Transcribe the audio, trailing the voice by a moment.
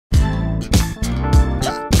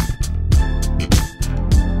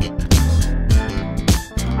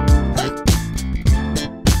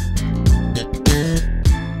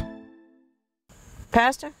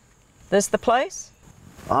Pastor, this the place?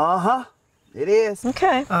 Uh-huh, it is.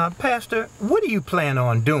 Okay. Pastor, what do you plan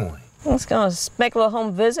on doing? Let's go make a little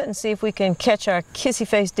home visit and see if we can catch our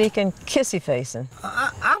kissy-faced deacon kissy-facing.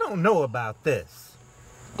 I don't know about this.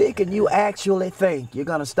 Deacon, you actually think you're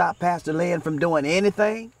gonna stop Pastor Lynn from doing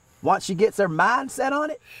anything once she gets her mind set on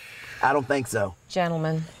it? I don't think so.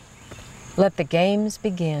 Gentlemen, let the games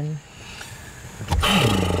begin.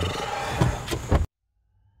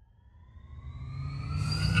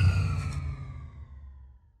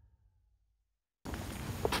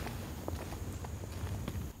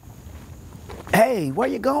 Hey, where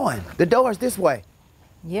you going? The door's this way.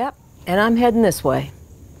 Yep, and I'm heading this way.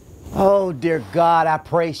 Oh, dear God, I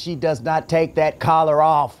pray she does not take that collar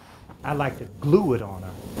off. I'd like to glue it on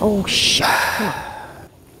her. Oh, shit.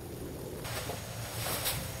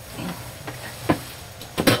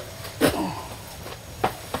 Come on.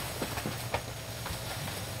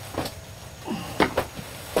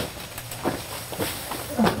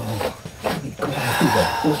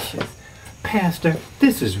 Pastor,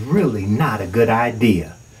 this is really not a good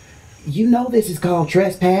idea. You know this is called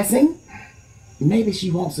trespassing. Maybe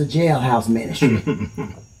she wants a jailhouse ministry.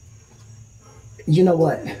 You know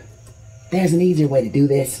what? There's an easier way to do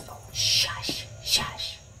this. Shush,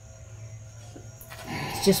 shush.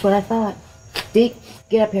 It's just what I thought. Deke,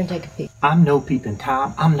 get up here and take a peek. I'm no peeping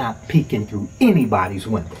Tom. I'm not peeking through anybody's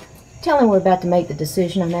window. Tell him we're about to make the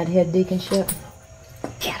decision on that head deaconship.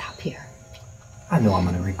 Get up here. I know I'm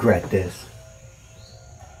going to regret this.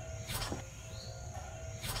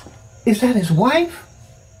 Is that his wife?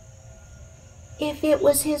 If it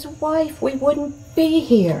was his wife, we wouldn't be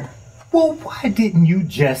here. Well, why didn't you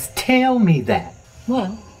just tell me that?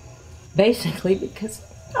 Well, basically because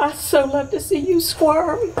I so love to see you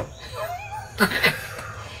squirm.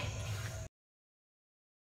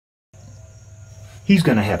 He's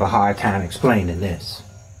going to have a hard time explaining this.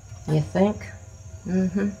 You think?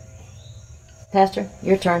 Mm-hmm. Pastor,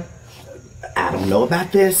 your turn. I don't know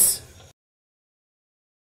about this.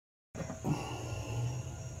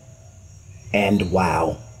 And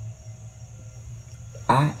wow.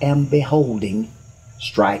 I am beholding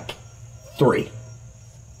strike 3.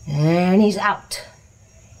 And he's out.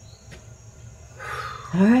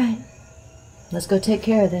 All right. Let's go take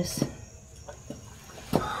care of this.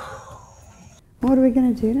 What are we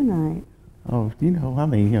going to do tonight? Oh, we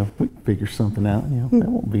can figure something out. That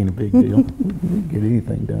won't be any big deal. We can get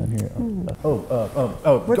anything done here.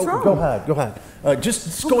 What's wrong? Go hide.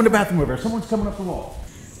 Just go in the bathroom over there. Someone's coming up the wall.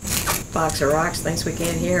 Box of rocks thinks we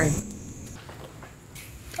can't hear him.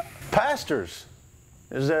 Pastors,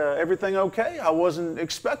 is everything okay? I wasn't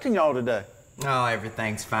expecting y'all today. Oh,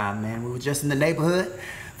 everything's fine, man. We were just in the neighborhood.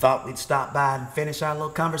 Thought we'd stop by and finish our little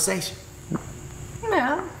conversation.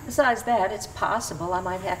 Well, besides that, it's possible I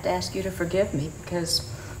might have to ask you to forgive me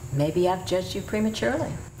because maybe I've judged you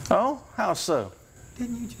prematurely. Oh, how so?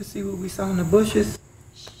 Didn't you just see what we saw in the bushes?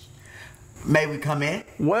 May we come in?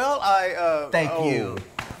 Well, Thank you.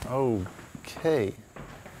 Okay.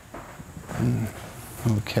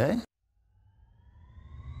 Okay.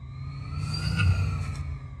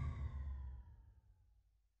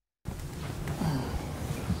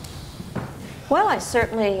 Well, I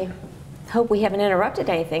certainly hope we haven't interrupted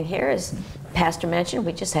anything here. As Pastor mentioned,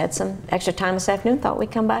 we just had some extra time this afternoon. Thought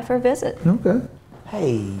we'd come by for a visit. Okay.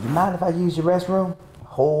 Hey, you mind if I use your restroom? A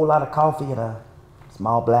whole lot of coffee and a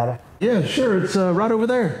small bladder. Yeah, sure. It's right over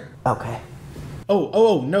there. Okay.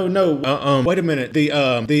 No. Wait a minute. The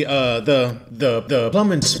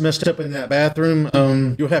plumbing's messed up in that bathroom.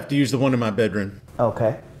 You'll have to use the one in my bedroom.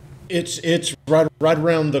 Okay. It's right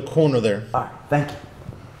around the corner there. All right, thank you.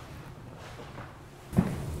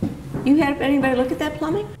 You had anybody look at that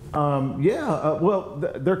plumbing? Well,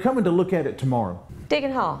 they're coming to look at it tomorrow.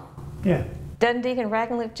 Deacon Hall. Yeah. Doesn't Deacon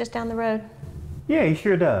Raglan live just down the road? Yeah, he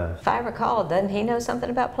sure does. If I recall, doesn't he know something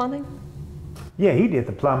about plumbing? Yeah, he did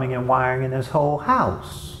the plumbing and wiring in this whole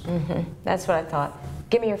house. Mm-hmm. That's what I thought.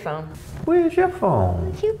 Give me your phone. Where's your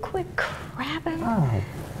phone? You quit crabbing. Oh.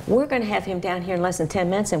 We're going to have him down here in less than 10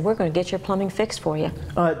 minutes, and we're going to get your plumbing fixed for you.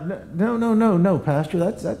 No, Pastor.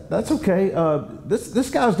 That's okay. This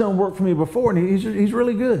guy's done work for me before, and he's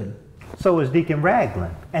really good. So is Deacon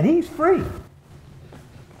Raglan, and he's free.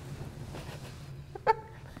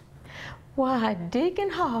 Why, Deacon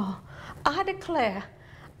Hall, I declare,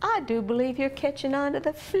 I do believe you're catching on to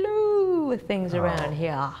the flu of things around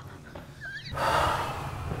here.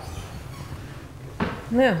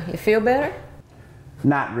 Well, you feel better?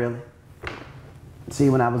 Not really. See,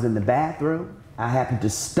 when I was in the bathroom, I happened to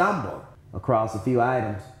stumble across a few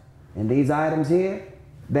items. And these items here,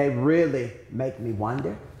 they really make me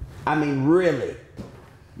wonder. I mean, really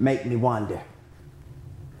make me wonder.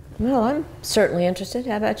 Well, I'm certainly interested.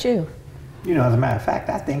 How about you? You know, as a matter of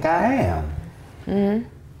fact, I think I am.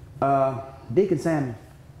 Deacon Samuel,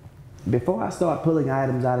 before I start pulling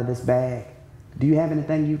items out of this bag, do you have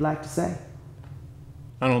anything you'd like to say?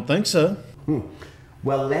 I don't think so.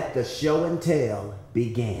 Well, let the show and tell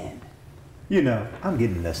begin. You know, I'm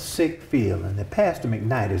getting a sick feeling that Pastor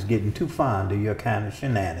McKnight is getting too fond of your kind of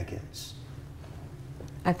shenanigans.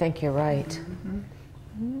 I think you're right.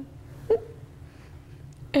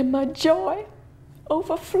 And my joy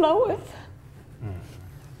overfloweth.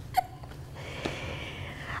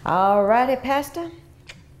 All righty, Pastor.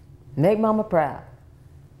 Make Mama proud.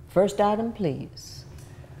 First item, please.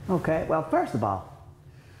 Okay, well, first of all,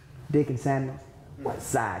 Deacon Samuel, what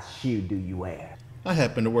size shoe do you wear? I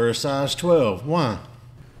happen to wear a size 12. Why?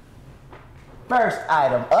 First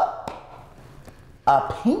item up,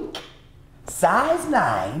 a pink size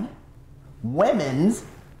 9 women's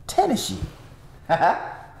tennis shoe.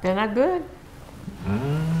 They're not good.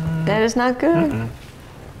 That is not good.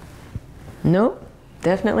 Nope,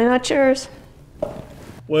 definitely not yours.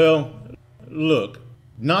 Well, look,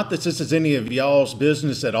 not that this is any of y'all's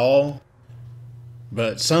business at all,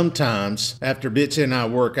 but sometimes after Bitsy and I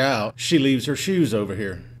work out, she leaves her shoes over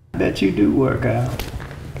here. I bet you do work out.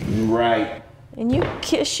 Right. And you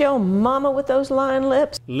kiss your mama with those lying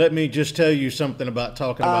lips? Let me just tell you something about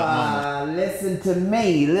talking about mama. Listen to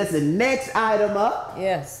me. Listen, next item up,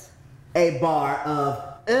 Yes. a bar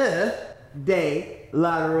of de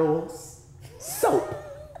la Rose soap.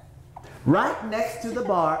 Right next to the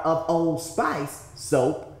bar of Old Spice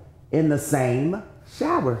soap in the same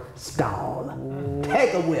shower stall.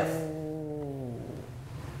 Take a whiff.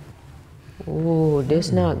 Ooh,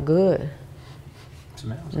 this not good.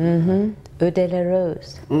 Smells. Eau de la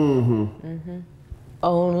Rose.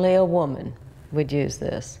 Only a woman would use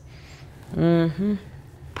this. You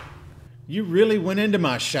really went into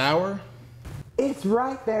my shower? It's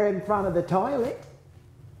right there in front of the toilet.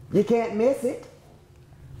 You can't miss it.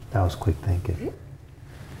 That was quick thinking.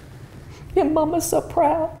 Your mama's so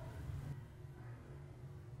proud.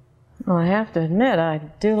 Well, I have to admit, I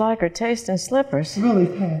do like her taste in slippers. Really,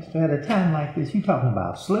 Pastor, at a time like this, you talking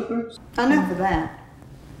about slippers? Enough of that.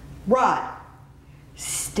 Rod,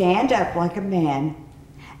 stand up like a man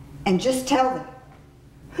and just tell them.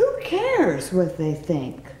 Who cares what they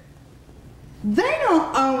think? They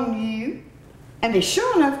don't own you, and they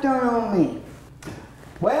sure enough don't own me.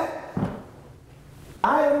 Well,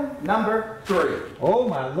 item number 3. Oh,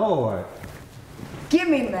 my Lord. Give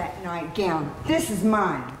me that nightgown. This is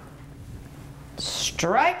mine.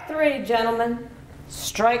 Strike 3, gentlemen.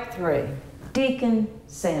 Strike 3. Deacon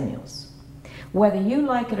Samuels. Whether you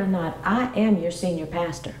like it or not, I am your senior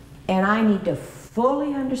pastor, and I need to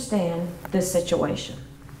fully understand this situation.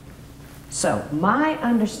 So, my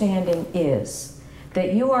understanding is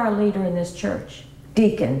that you are a leader in this church,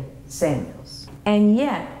 Deacon Samuels. And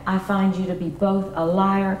yet, I find you to be both a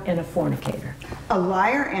liar and a fornicator. A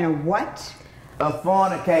liar and a what? A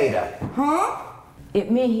fornicator. Huh? It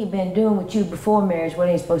means he been doing with you before marriage what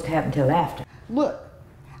ain't supposed to happen till after. Look,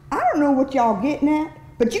 I don't know what y'all getting at,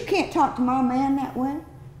 but you can't talk to my man that way.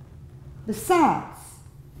 Besides,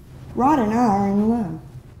 Rod and I are in love.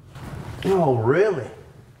 Oh, really?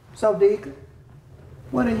 So, Deacon,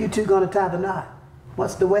 when are you two gonna tie the knot?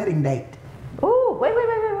 What's the wedding date? Ooh, wait.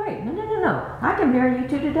 No. I can marry you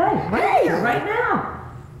two today. Right here, right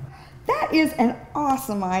now. That is an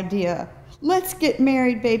awesome idea. Let's get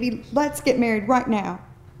married, baby. Let's get married right now.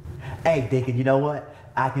 Hey, Deacon, you know what?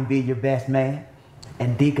 I can be your best man,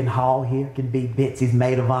 and Deacon Hall here can be Bitsy's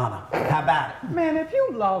maid of honor. How about it? Man, if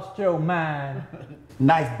you lost your mind.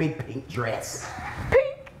 Nice big pink dress.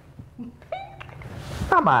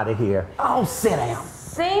 I'm out of here. Oh, sit down.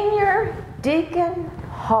 Senior Deacon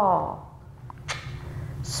Hall.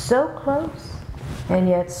 So close, and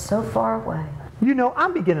yet so far away. You know,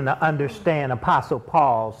 I'm beginning to understand Apostle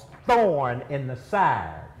Paul's thorn in the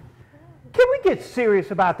side. Can we get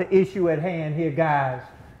serious about the issue at hand here, guys?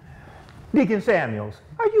 Deacon Samuels,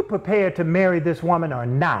 are you prepared to marry this woman or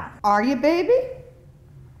not? Are you, baby?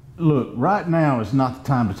 Look, right now is not the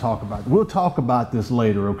time to talk about it. We'll talk about this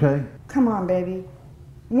later, okay? Come on, baby.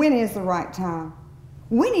 When is the right time?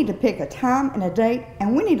 We need to pick a time and a date,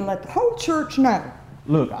 and we need to let the whole church know.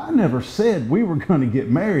 Look, I never said we were going to get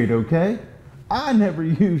married, okay? I never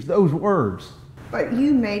used those words. But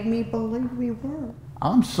you made me believe we were.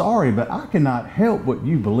 I'm sorry, but I cannot help what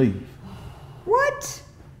you believe. What?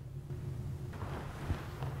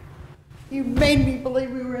 You made me believe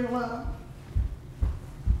we were in love.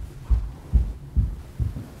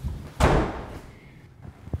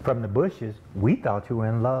 From the bushes, we thought you were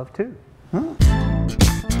in love too. Huh?